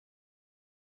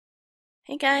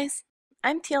Hey guys,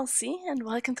 I'm TLC and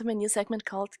welcome to my new segment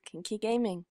called Kinky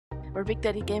Gaming, where Big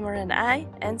Daddy Gamer and I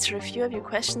answer a few of your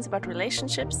questions about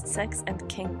relationships, sex, and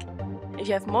kink. If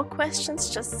you have more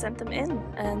questions, just send them in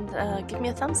and give me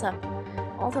a thumbs up.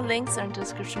 All the links are in the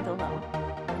description below.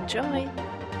 Enjoy!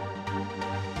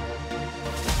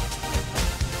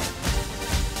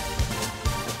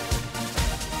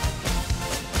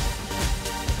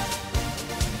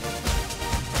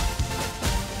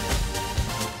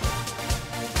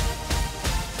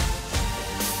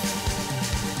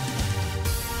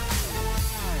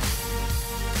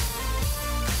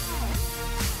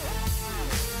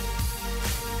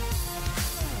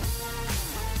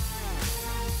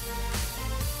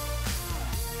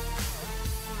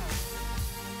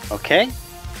 Okay,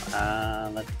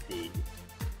 let's see.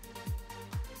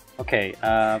 Okay,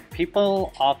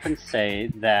 people often say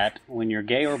that when you're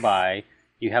gay or bi,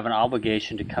 you have an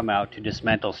obligation to come out to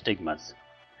dismantle stigmas.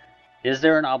 Is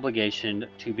there an obligation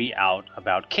to be out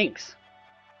about kinks?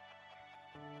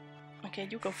 Okay,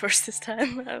 you go first this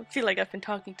time. I feel like I've been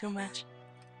talking too much.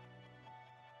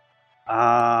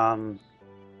 No.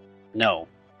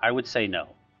 I would say no.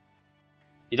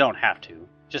 You don't have to.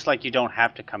 Just like you don't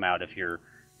have to come out if you're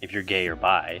gay or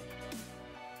bi.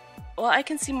 Well, I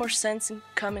can see more sense in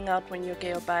coming out when you're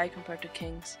gay or bi compared to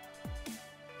kinks.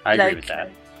 I agree with that.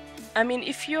 I mean,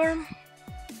 if you're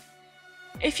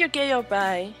gay or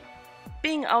bi,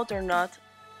 being out or not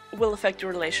will affect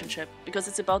your relationship because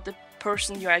it's about the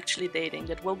person you're actually dating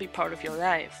that will be part of your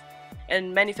life.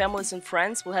 And many families and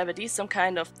friends will have at least some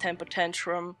kind of temper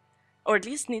tantrum or at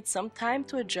least need some time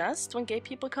to adjust when gay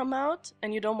people come out,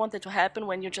 and you don't want that to happen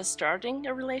when you're just starting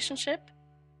a relationship.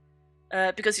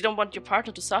 Because you don't want your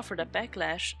partner to suffer that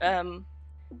backlash.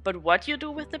 But what you do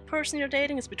with the person you're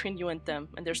dating is between you and them,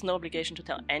 and there's no obligation to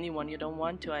tell anyone you don't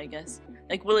want to, I guess.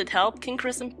 Like, will it help kink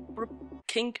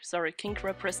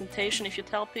representation if you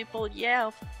tell people? Yeah,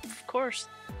 of course.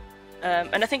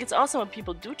 And I think it's awesome when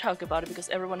people do talk about it because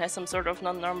everyone has some sort of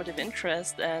non-normative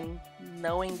interest, and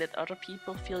knowing that other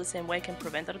people feel the same way can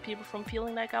prevent other people from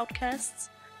feeling like outcasts.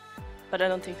 But I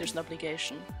don't think there's an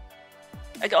obligation.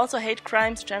 I also hate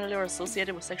crimes generally are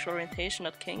associated with sexual orientation,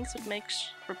 not kinks, which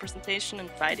makes representation and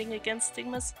fighting against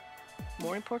stigmas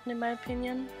more important in my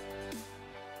opinion.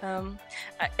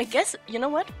 I guess, you know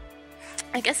what?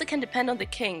 I guess it can depend on the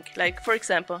kink. Like, for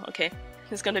example, okay,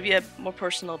 it's gonna be a more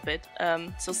personal bit,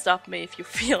 so stop me if you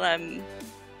feel I'm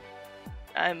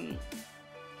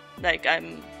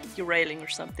derailing or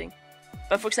something.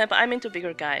 But for example, I'm into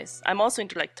bigger guys. I'm also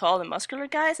into like tall and muscular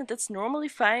guys, and that's normally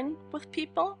fine with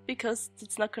people because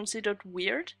it's not considered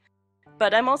weird.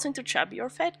 But I'm also into chubby or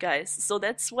fat guys, so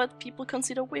that's what people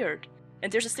consider weird.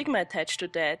 And there's a stigma attached to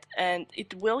that, and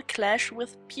it will clash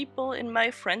with people in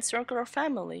my friend circle or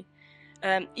family.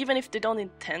 Even if they don't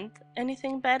intend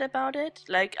anything bad about it.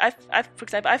 Like, for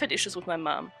example, I've had issues with my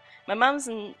mom. My mom's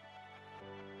an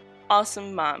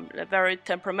awesome mom, a very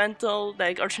temperamental,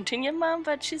 like Argentinian mom,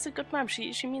 but she's a good mom.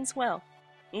 She means well.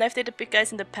 And I've dated big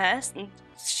guys in the past, and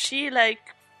she, like,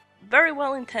 very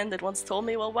well intended, once told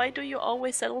me, well, why do you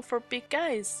always settle for big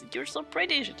guys? You're so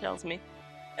pretty, she tells me.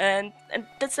 And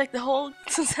that's like the whole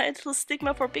societal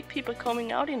stigma for big people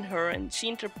coming out in her, and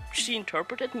she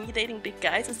interpreted me dating big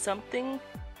guys as something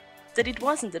that it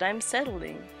wasn't, that I'm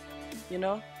settling, you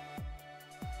know?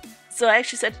 So I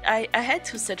actually said, I had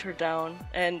to set her down,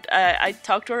 and I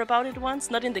talked to her about it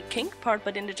once, not in the kink part,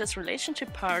 but in the just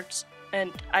relationship part,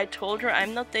 and I told her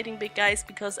I'm not dating big guys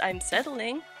because I'm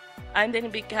settling, I'm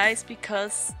dating big guys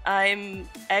because I'm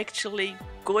actually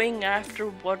going after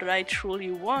what I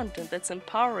truly want, and that's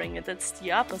empowering, and that's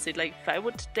the opposite. Like, if I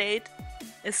would date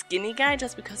a skinny guy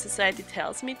just because society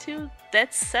tells me to,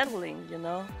 that's settling, you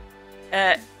know?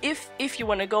 If you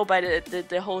want to go by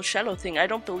the whole shallow thing, I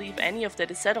don't believe any of that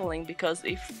is settling, because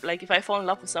if I fall in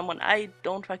love with someone, I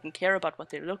don't fucking care about what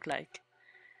they look like.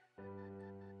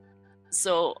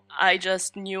 So I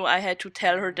just knew I had to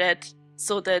tell her that,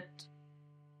 so that,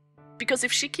 because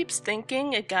if she keeps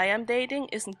thinking a guy I'm dating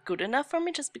isn't good enough for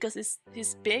me just because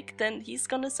he's big, then he's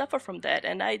gonna suffer from that,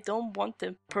 and I don't want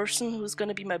the person who's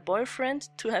gonna be my boyfriend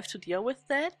to have to deal with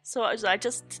that. So I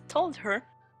just told her,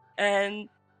 and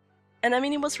I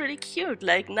mean, it was really cute.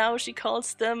 Like, now she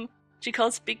calls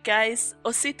big guys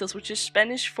ositos, which is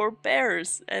Spanish for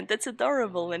bears, and that's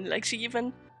adorable. And like, she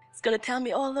even is gonna tell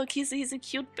me, oh look, he's a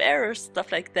cute bear, or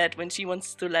stuff like that, when she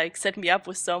wants to like set me up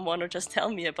with someone or just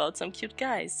tell me about some cute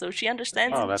guys. So she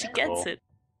understands it, she gets it.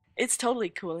 It's totally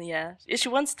cool, yeah. She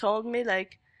once told me,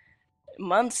 like,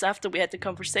 months after we had the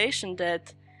conversation,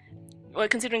 that, well,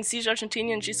 considering she's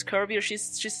Argentinian, she's curvier,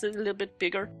 she's a little bit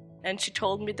bigger, and she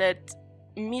told me that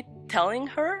me telling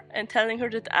her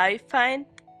that I find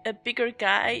a bigger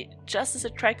guy just as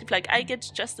attractive. Like, I get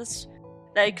just as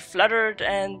like fluttered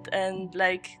and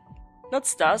like not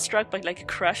starstruck, but like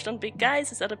crushed on big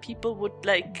guys as other people would,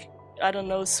 like, I don't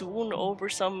know, swoon over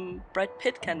some Brad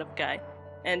Pitt kind of guy.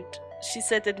 And she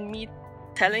said that me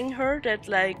telling her that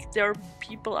like there are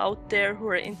people out there who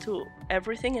are into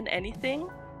everything and anything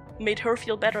made her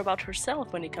feel better about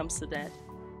herself when it comes to that.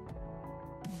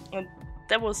 And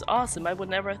that was awesome. I would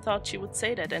never have thought she would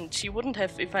say that, and she wouldn't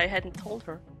have if I hadn't told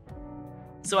her.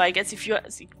 So I guess if you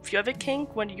have a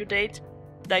kink when you date,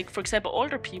 like, for example,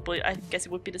 older people, I guess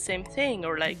it would be the same thing,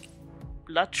 or like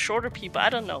a lot shorter people, I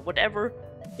don't know, whatever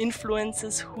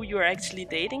influences who you're actually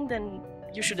dating, then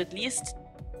you should at least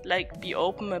like be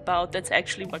open about that's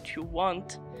actually what you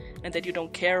want, and that you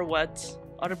don't care what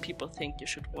other people think you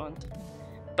should want.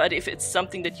 But if it's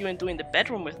something that you do in the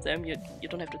bedroom with them, you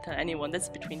don't have to tell anyone. That's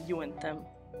between you and them.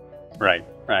 Right.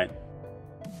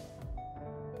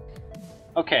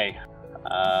 Okay.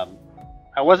 I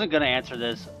wasn't going to answer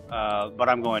this, but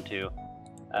I'm going to.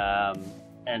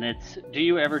 And it's, do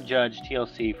you ever judge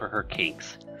TLC for her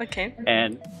kinks? Okay.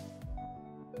 And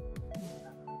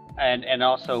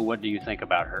also, what do you think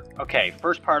about her? Okay,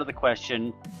 first part of the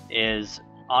question is,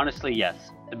 honestly,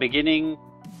 yes. The beginning,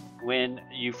 when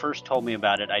you first told me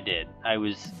about it, I did. I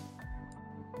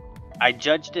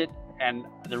judged it, and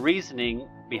the reasoning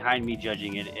behind me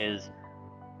judging it is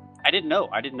I didn't know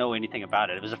anything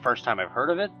about it. It was the first time I've heard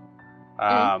of it.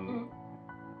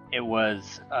 It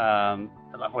was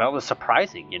it was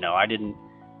surprising, you know. I didn't,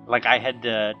 like, I had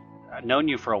known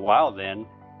you for a while then,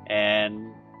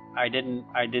 and I just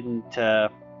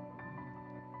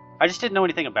didn't know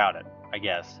anything about it, I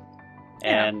guess.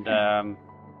 Yeah. And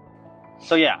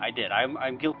so yeah, I did.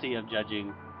 I'm guilty of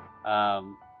judging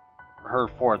her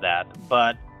for that,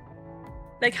 but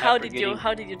like, how did you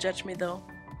judge me though?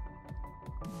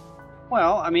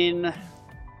 Well, I mean,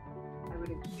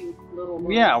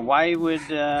 yeah, why would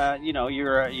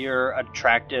you're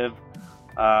attractive,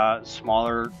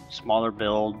 smaller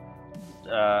build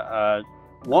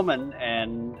woman,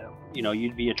 and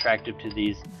you'd be attractive to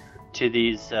these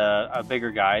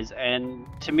bigger guys, and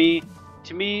to me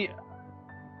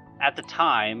at the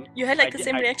time you had like the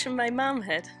same reaction my mom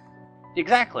had.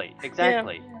 Exactly.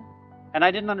 Yeah. And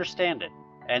I didn't understand it.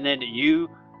 And then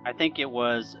I think it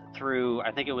was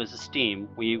Steam.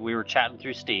 We were chatting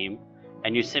through Steam,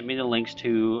 and you sent me the links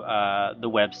to the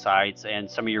websites and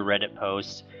some of your Reddit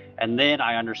posts, and then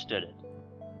I understood it.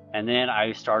 And then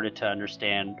I started to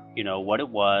understand, what it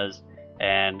was,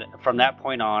 and from that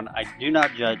point on, I do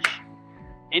not judge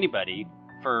anybody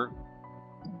for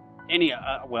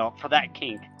for that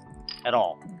kink at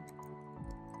all,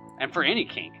 and for any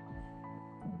kink.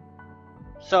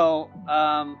 So,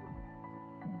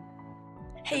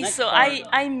 hey, so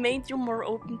I made you more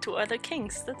open to other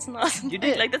kinks. That's not... You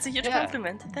did. Like, that's a huge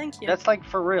compliment. Thank you. That's like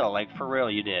for real,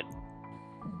 you did.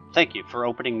 Thank you for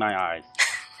opening my eyes.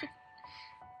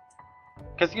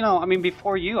 Because,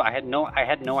 before you, I had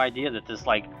no idea that this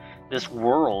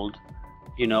world,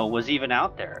 was even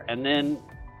out there. And then,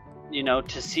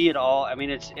 to see it all,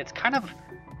 it's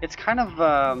kind of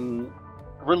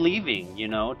relieving,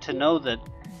 to know that,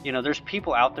 there's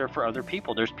people out there for other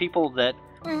people. There's people that,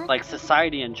 like,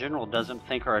 society in general doesn't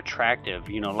think are attractive.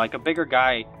 Like a bigger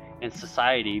guy in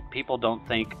society, people don't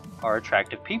think are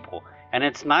attractive people. And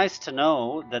it's nice to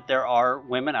know that there are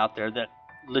women out there that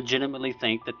legitimately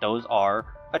think that those are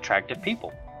attractive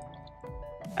people.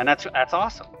 And that's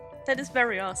awesome. That is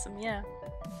very awesome, yeah.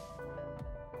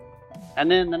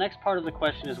 And then the next part of the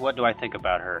question is, what do I think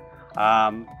about her?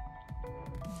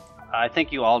 I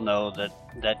think you all know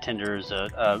that Tinder is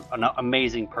an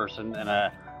amazing person and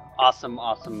a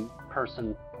awesome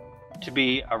person to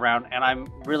be around, and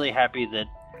I'm really happy that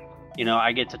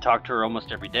I get to talk to her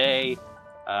almost every day,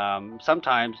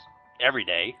 sometimes every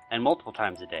day, and multiple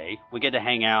times a day. We get to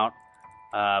hang out,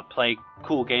 play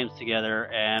cool games together,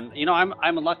 and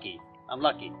I'm lucky.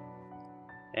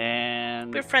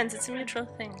 And we're friends. It's a mutual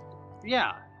thing.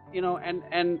 Yeah,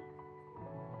 and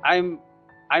I'm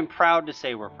proud to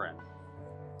say we're friends.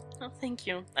 Oh, thank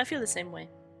you. I feel the same way.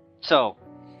 So,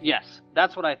 yes,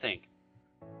 that's what I think.